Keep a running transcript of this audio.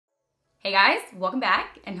Hey guys, welcome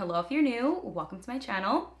back, and hello if you're new, welcome to my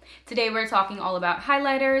channel. Today we're talking all about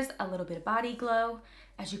highlighters, a little bit of body glow.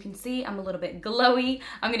 As you can see, I'm a little bit glowy.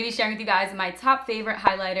 I'm gonna be sharing with you guys my top favorite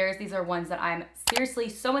highlighters. These are ones that I'm seriously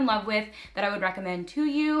so in love with that I would recommend to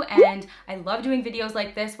you, and I love doing videos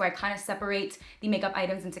like this where I kind of separate the makeup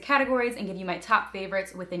items into categories and give you my top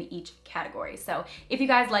favorites within each category. So if you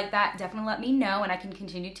guys like that, definitely let me know and I can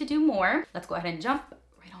continue to do more. Let's go ahead and jump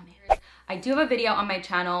right on in. I do have a video on my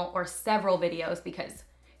channel, or several videos, because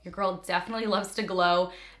your girl definitely loves to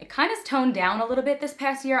glow. It kind of toned down a little bit this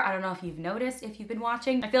past year. I don't know if you've noticed, if you've been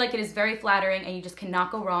watching. I feel like it is very flattering and you just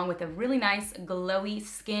cannot go wrong with a really nice glowy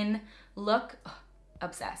skin look. Ugh,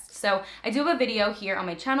 obsessed. So I do have a video here on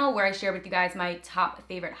my channel where I share with you guys my top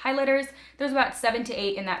favorite highlighters. There's about 7 to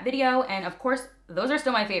 8 in that video, and of course, those are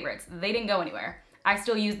still my favorites. They didn't go anywhere. I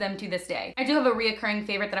still use them to this day. I do have a reoccurring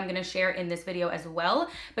favorite that I'm gonna share in this video as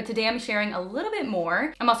well, but today I'm sharing a little bit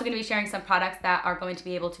more. I'm also gonna be sharing some products that are going to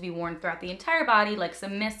be able to be worn throughout the entire body, like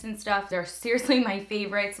some mist and stuff. They're seriously my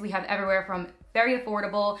favorites. We have everywhere from very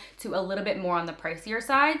affordable to a little bit more on the pricier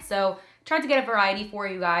side. So tried to get a variety for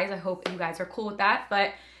you guys. I hope you guys are cool with that.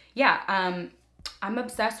 But yeah, I'm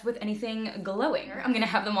obsessed with anything glowing. I'm gonna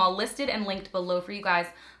have them all listed and linked below for you guys,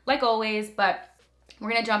 like always, but we're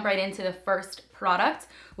gonna jump right into the first product,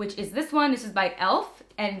 which is this one. This is by e.l.f.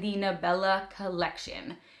 and the Nabella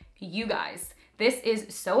collection. You guys, this is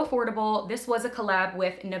so affordable. This was a collab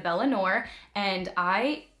with Nabella Noor, and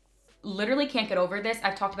I literally can't get over this.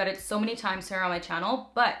 I've talked about it so many times here on my channel,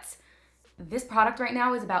 but this product right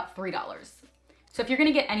now is about $3. So if you're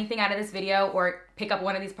gonna get anything out of this video or pick up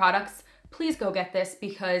one of these products, please go get this,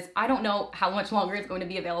 because I don't know how much longer it's going to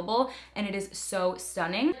be available, and it is so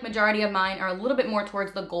stunning. Majority of mine are a little bit more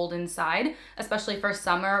towards the golden side, especially for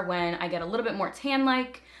summer when I get a little bit more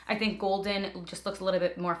tan-like. I think golden just looks a little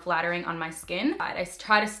bit more flattering on my skin. I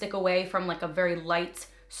try to stick away from like a very light,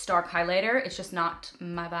 stark highlighter. It's just not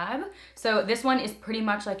my vibe. So this one is pretty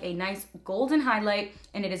much like a nice golden highlight,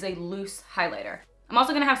 and it is a loose highlighter. I'm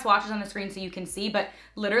also gonna have swatches on the screen so you can see, but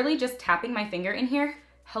literally just tapping my finger in here,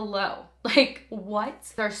 hello, like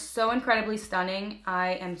what? They're so incredibly stunning.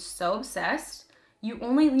 I am so obsessed. You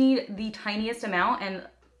only need the tiniest amount, and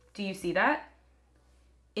do you see that?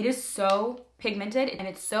 It is so pigmented and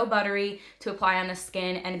it's so buttery to apply on the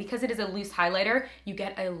skin, and because it is a loose highlighter, you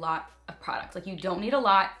get a lot of product. Like, you don't need a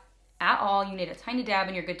lot at all. You need a tiny dab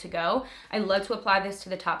and you're good to go. I love to apply this to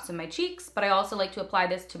the tops of my cheeks, but I also like to apply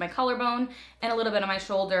this to my collarbone and a little bit on my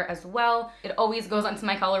shoulder as well. It always goes onto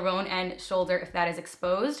my collarbone and shoulder if that is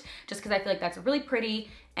exposed, just because I feel like that's really pretty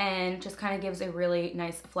and just kind of gives a really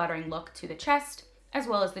nice flattering look to the chest as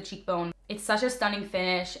well as the cheekbone. It's such a stunning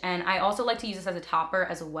finish, and I also like to use this as a topper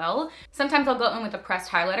as well. Sometimes I'll go in with a pressed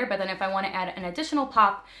highlighter, but then if I want to add an additional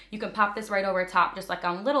pop, you can pop this right over top, just like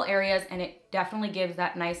on little areas, and it definitely gives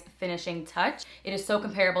that nice finishing touch. It is so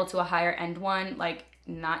comparable to a higher end one, like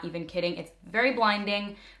not even kidding. It's very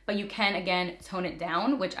blinding, but you can again tone it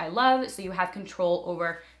down, which I love, so you have control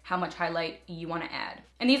over how much highlight you want to add.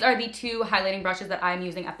 And these are the 2 highlighting brushes that I'm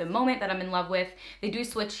using at the moment that I'm in love with. They do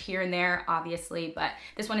switch here and there, obviously, but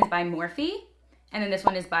this one is by Morphe, and then this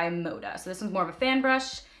one is by MODA. So this one's more of a fan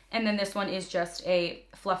brush, and then this one is just a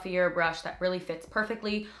fluffier brush that really fits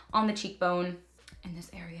perfectly on the cheekbone in this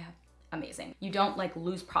area. Amazing. You don't like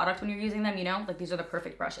lose product when you're using them, you know? Like, these are the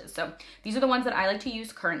perfect brushes. So these are the ones that I like to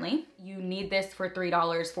use currently. You need this for $3,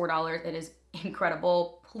 $4. It is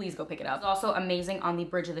incredible. Please go pick it up. It's also amazing on the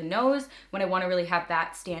bridge of the nose when I want to really have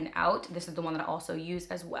that stand out. This is the one that I also use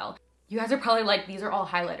as well. You guys are probably like, these are all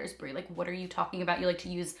highlighters, Brie. Like, what are you talking about? You like to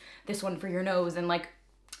use this one for your nose, and like,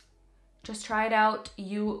 just try it out.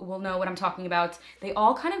 You will know what I'm talking about. They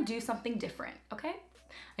all kind of do something different, okay?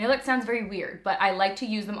 I know that sounds very weird, but I like to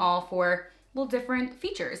use them all for little different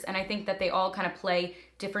features, and I think that they all kind of play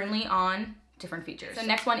differently on different features. The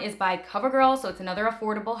next one is by CoverGirl, so it's another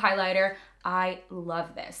affordable highlighter. I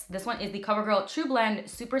love this. This one is the CoverGirl True Blend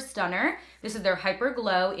Super Stunner. This is their Hyper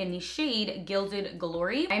Glow in the shade Gilded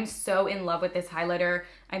Glory. I'm so in love with this highlighter.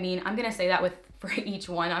 I mean, I'm gonna say that for each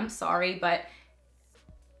one, I'm sorry, but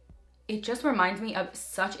it just reminds me of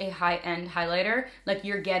such a high-end highlighter. Like,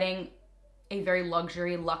 you're getting a very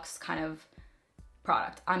luxury luxe kind of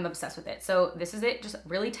product. I'm obsessed with it. So this is it, just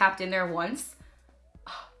really tapped in there once.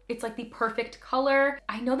 It's like the perfect color.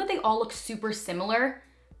 I know that they all look super similar,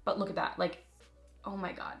 but look at that, like, oh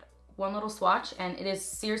my God. One little swatch and it is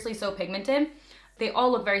seriously so pigmented. They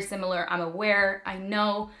all look very similar, I'm aware, I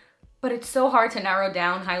know, but it's so hard to narrow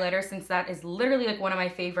down highlighter since that is literally like one of my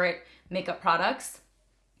favorite makeup products,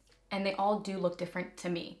 and they all do look different to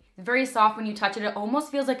me. very soft when you touch it. It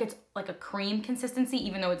almost feels like it's like a cream consistency,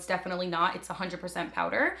 even though it's definitely not. It's 100%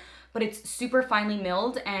 powder, but it's super finely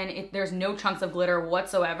milled and there's no chunks of glitter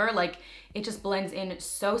whatsoever. Like it just blends in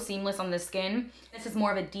so seamless on the skin. This is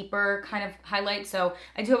more of a deeper kind of highlight. So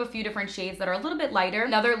I do have a few different shades that are a little bit lighter.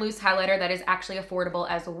 Another loose highlighter that is actually affordable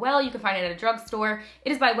as well. You can find it at a drugstore.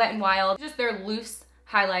 It is by Wet n Wild. Just their loose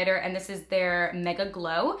highlighter, and this is their Mega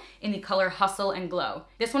Glow in the color Hustle and Glow.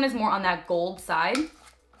 This one is more on that gold side,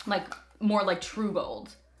 like more like true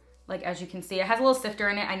gold. Like as you can see, it has a little sifter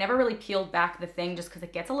in it. I never really peeled back the thing just because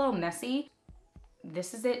it gets a little messy.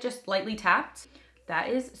 This is it, just lightly tapped. That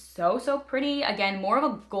is so, so pretty. Again, more of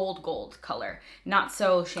a gold color, not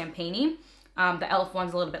so champagne-y. The e.l.f.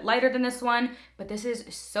 one's a little bit lighter than this one, but this is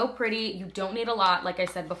so pretty. You don't need a lot, like I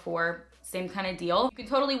said before. Same kind of deal. You can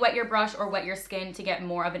totally wet your brush or wet your skin to get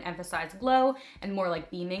more of an emphasized glow and more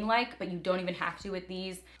like beaming like, but you don't even have to with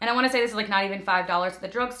these. And I want to say this is like not even $5 at the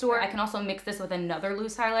drugstore. I can also mix this with another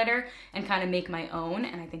loose highlighter and kind of make my own,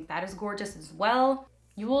 and I think that is gorgeous as well.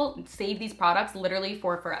 You will save these products literally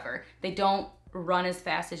for forever. They don't run as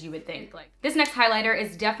fast as you would think. Like this next highlighter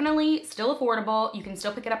is definitely still affordable. You can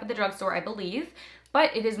still pick it up at the drugstore, I believe,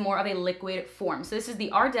 but it is more of a liquid form. So this is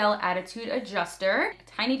the Ardell Attitude Adjuster. A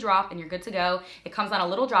tiny drop and you're good to go. It comes on a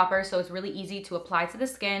little dropper, so it's really easy to apply to the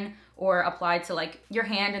skin or apply to like your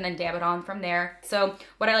hand and then dab it on from there. So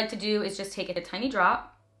what I like to do is just take a tiny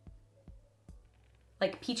drop,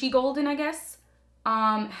 like peachy golden, I guess.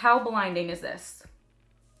 How blinding is this?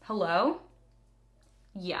 Hello?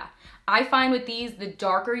 Yeah, I find with these, the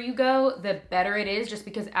darker you go, the better it is, just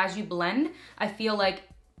because as you blend, I feel like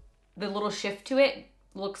the little shift to it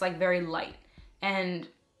looks like very light and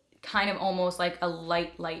kind of almost like a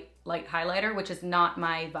light highlighter, which is not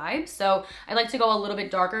my vibe. So I like to go a little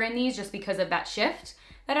bit darker in these just because of that shift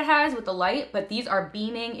that it has with the light, but these are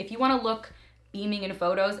beaming. If you want to look beaming in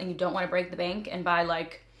photos and you don't want to break the bank and buy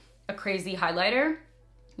like a crazy highlighter,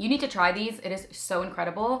 you need to try these. It is so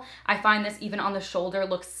incredible. I find this even on the shoulder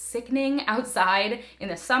looks sickening outside in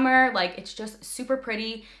the summer. Like it's just super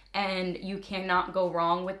pretty and you cannot go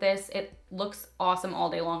wrong with this. It looks awesome all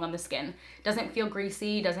day long on the skin. Doesn't feel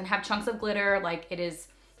greasy, doesn't have chunks of glitter. Like it is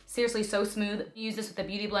seriously so smooth. Use this with a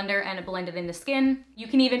beauty blender and blend it in the skin. You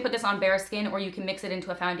can even put this on bare skin or you can mix it into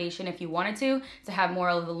a foundation if you wanted to have more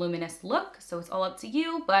of a luminous look. So it's all up to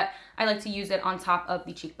you, but I like to use it on top of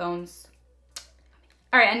the cheekbones.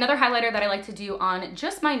 All right, another highlighter that I like to do on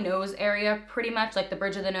just my nose area, pretty much like the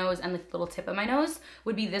bridge of the nose and the little tip of my nose,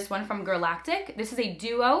 would be this one from Girlactik. This is a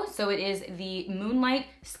duo, so it is the Moonlight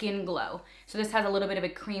Skin Glow. So this has a little bit of a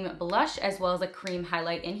cream blush as well as a cream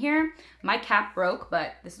highlight in here. My cap broke,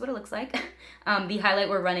 but this is what it looks like. The highlight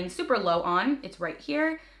we're running super low on, it's right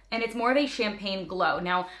here. And it's more of a champagne glow.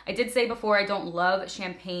 Now, I did say before I don't love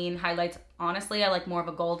champagne highlights. Honestly, I like more of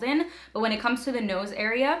a golden. But when it comes to the nose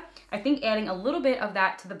area, I think adding a little bit of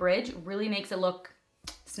that to the bridge really makes it look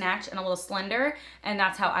snatched and a little slender. And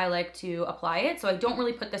that's how I like to apply it. So I don't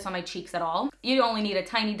really put this on my cheeks at all. You only need a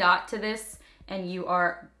tiny dot to this and you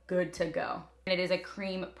are good to go. And it is a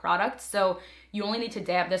cream product, so you only need to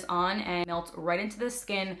dab this on and it melts right into the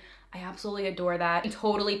skin. I absolutely adore that. It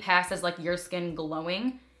totally passes like your skin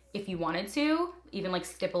glowing if you wanted to, even like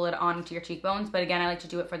stipple it onto your cheekbones. But again, I like to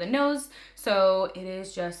do it for the nose. So it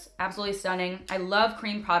is just absolutely stunning. I love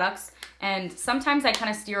cream products and sometimes I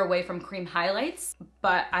kind of steer away from cream highlights,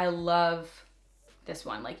 but I love this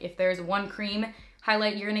one. Like if there's one cream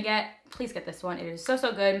highlight you're gonna get, please get this one. It is so,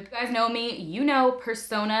 so good. You guys know me, you know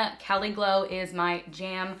Persona Cali Glow is my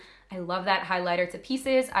jam. I love that highlighter to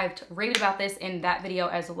pieces. I've raved about this in that video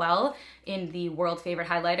as well in the world favorite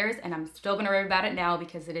highlighters, and I'm still gonna rave about it now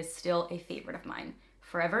because it is still a favorite of mine.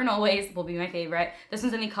 Forever and always will be my favorite. This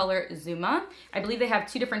one's in the color Zuma. I believe they have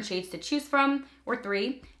 2 different shades to choose from, or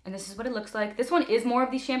 3, and this is what it looks like. This one is more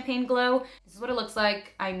of the champagne glow. This is what it looks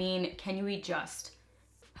like. I mean, can you just?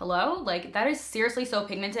 Hello? Like, that is seriously so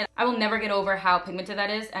pigmented. I will never get over how pigmented that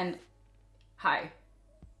is, and hi.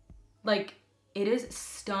 Like, it is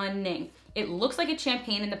stunning. It looks like it's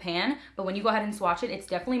champagne in the pan, but when you go ahead and swatch it, it's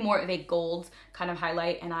definitely more of a gold kind of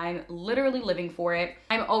highlight, and I'm literally living for it.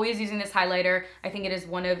 I'm always using this highlighter. I think it is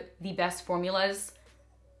one of the best formulas,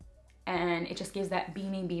 and it just gives that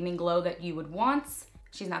beaming glow that you would want.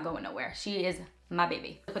 She's not going nowhere. She is my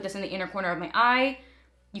baby. Put this in the inner corner of my eye.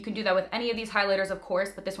 You can do that with any of these highlighters, of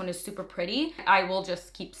course, but this one is super pretty. I will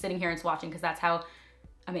just keep sitting here and swatching because that's how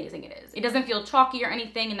amazing it is. It doesn't feel chalky or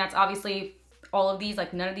anything, and that's obviously all of these.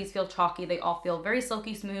 Like, none of these feel chalky. They all feel very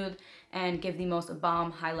silky smooth and give the most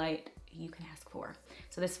bomb highlight you can ask for.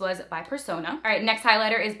 So this was by Persona. All right, next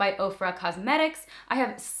highlighter is by OFRA Cosmetics. I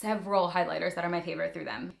have several highlighters that are my favorite through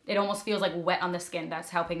them. It almost feels like wet on the skin. That's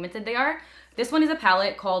how pigmented they are. This one is a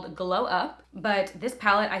palette called Glow Up, but this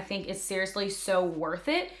palette I think is seriously so worth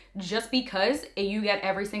it just because you get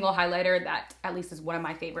every single highlighter that at least is one of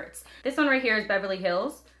my favorites. This one right here is Beverly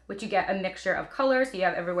Hills, which you get a mixture of colors. So you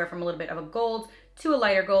have everywhere from a little bit of a gold to a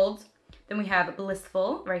lighter gold. Then we have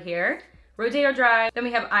Blissful right here. Rodeo Drive. Then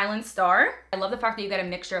we have Island Star. I love the fact that you get a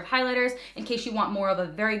mixture of highlighters in case you want more of a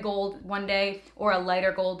very gold one day or a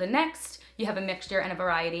lighter gold the next. You have a mixture and a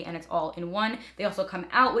variety and it's all in one. They also come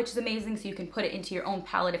out, which is amazing, so you can put it into your own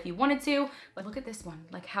palette if you wanted to. But look at this one,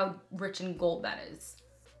 like how rich in gold that is.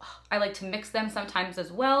 I like to mix them sometimes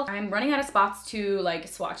as well. I'm running out of spots to like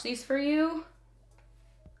swatch these for you,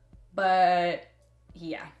 but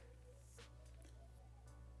yeah.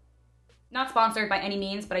 Not sponsored by any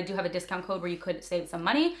means, but I do have a discount code where you could save some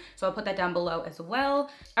money. So I'll put that down below as well.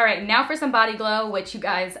 All right, now for some body glow, which you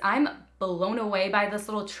guys, I'm blown away by this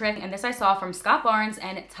little trick. And this I saw from Scott Barnes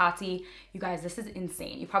and Tati. You guys, this is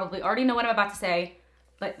insane. You probably already know what I'm about to say,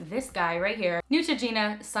 but this guy right here,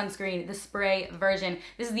 Neutrogena sunscreen, the spray version.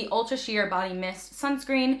 This is the Ultra Sheer Body Mist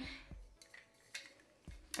sunscreen.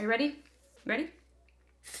 Are you ready? Ready?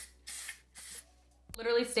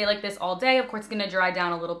 Literally stay like this all day. Of course, it's gonna dry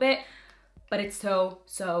down a little bit, but it's so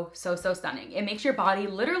stunning. It makes your body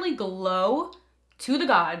literally glow to the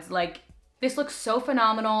gods. Like, this looks so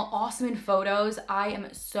phenomenal, awesome in photos. I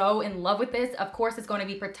am so in love with this. Of course, it's going to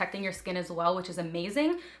be protecting your skin as well, which is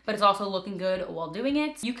amazing, but it's also looking good while doing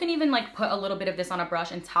it. You can even like put a little bit of this on a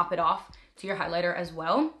brush and top it off to your highlighter as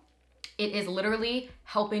well. It is literally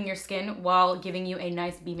helping your skin while giving you a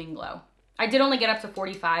nice beaming glow. I did only get up to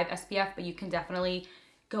 45 SPF, but you can definitely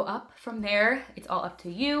go up from there. It's all up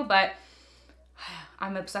to you, but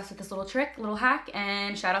I'm obsessed with this little trick, little hack,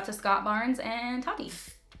 and shout out to Scott Barnes and Tati.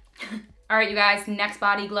 All right, you guys, next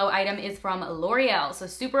body glow item is from L'Oreal. So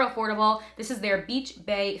super affordable. This is their Beach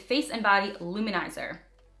Bay Face and Body Luminizer.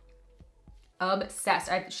 Obsessed.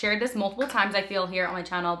 I've shared this multiple times, I feel, here on my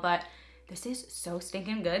channel, but this is so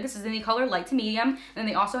stinking good. This is in the color light to medium. And then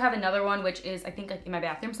they also have another one, which is, I think, like in my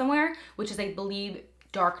bathroom somewhere, which is, I believe,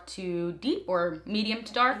 dark to deep or medium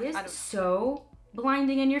to dark. It is so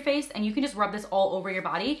blinding in your face, and you can just rub this all over your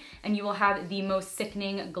body and you will have the most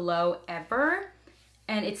sickening glow ever.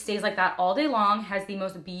 And it stays like that all day long, has the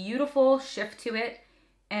most beautiful shift to it,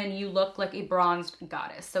 and you look like a bronzed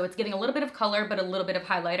goddess. So it's getting a little bit of color, but a little bit of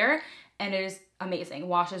highlighter, and it is amazing.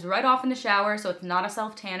 Washes right off in the shower, so it's not a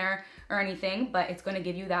self-tanner or anything, but it's gonna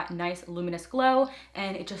give you that nice luminous glow,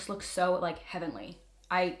 and it just looks so like heavenly.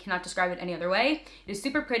 I cannot describe it any other way. It is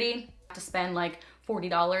super pretty. To spend like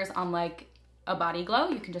 $40 on like a body glow,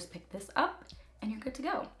 you can just pick this up and you're good to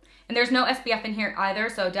go. And there's no SPF in here either,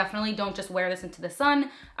 so definitely don't just wear this into the sun.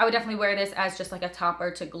 I would definitely wear this as just like a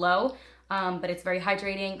topper to glow, but it's very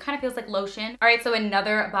hydrating, kind of feels like lotion. All right, so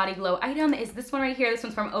another body glow item is this one right here. This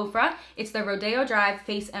one's from OFRA. It's the Rodeo Drive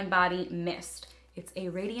Face and Body Mist. It's a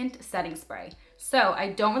radiant setting spray. So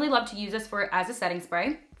I don't really love to use this as a setting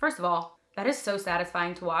spray. First of all, that is so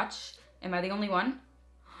satisfying to watch. Am I the only one?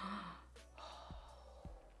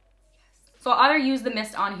 So I'll either use the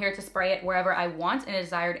mist on here to spray it wherever I want in a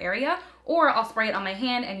desired area, or I'll spray it on my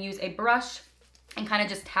hand and use a brush and kind of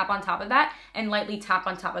just tap on top of that and lightly tap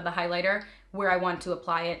on top of the highlighter where I want to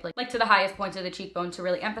apply it, like to the highest points of the cheekbone to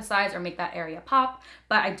really emphasize or make that area pop.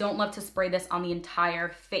 But I don't love to spray this on the entire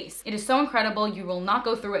face. It is so incredible. You will not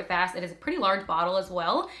go through it fast. It is a pretty large bottle as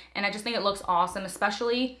well, and I just think it looks awesome,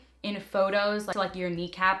 especially in photos, like your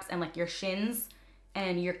kneecaps and like your shins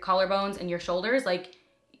and your collarbones and your shoulders. Like,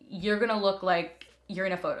 you're gonna look like you're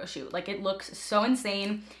in a photo shoot. Like, it looks so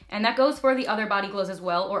insane. And that goes for the other body glows as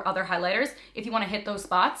well, or other highlighters. If you wanna hit those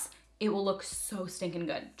spots, it will look so stinking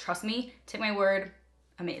good. Trust me, take my word,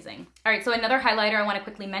 amazing. All right, so another highlighter I wanna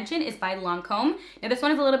quickly mention is by Lancome. Now this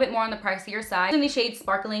one is a little bit more on the pricier side. It's in the shade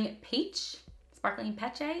Sparkling Peach. Sparkling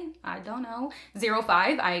Peche, I don't know.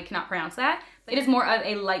 05, I cannot pronounce that. It is more of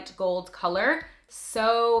a light gold color.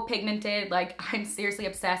 So pigmented, like, I'm seriously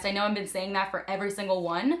obsessed. I know I've been saying that for every single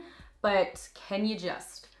one, but can you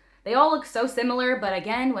just? They all look so similar, but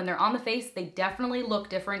again, when they're on the face, they definitely look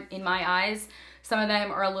different in my eyes. Some of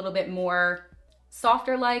them are a little bit more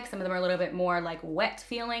softer like, some of them are a little bit more like wet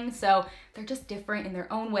feeling, so they're just different in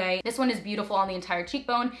their own way. This one is beautiful on the entire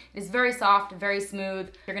cheekbone. It is very soft, very smooth.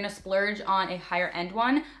 If you're gonna splurge on a higher end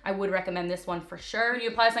one, I would recommend this one for sure. When you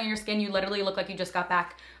apply this on your skin, you literally look like you just got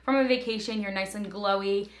back from a vacation. You're nice and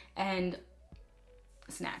glowy and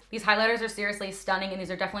snack. These highlighters are seriously stunning, and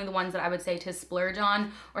these are definitely the ones that I would say to splurge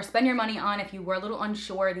on or spend your money on if you were a little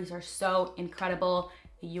unsure. These are so incredible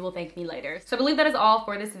you will thank me later. So I believe that is all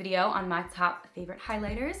for this video on my top favorite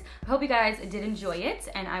highlighters. I hope you guys did enjoy it,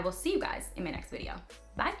 and I will see you guys in my next video.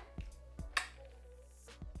 Bye.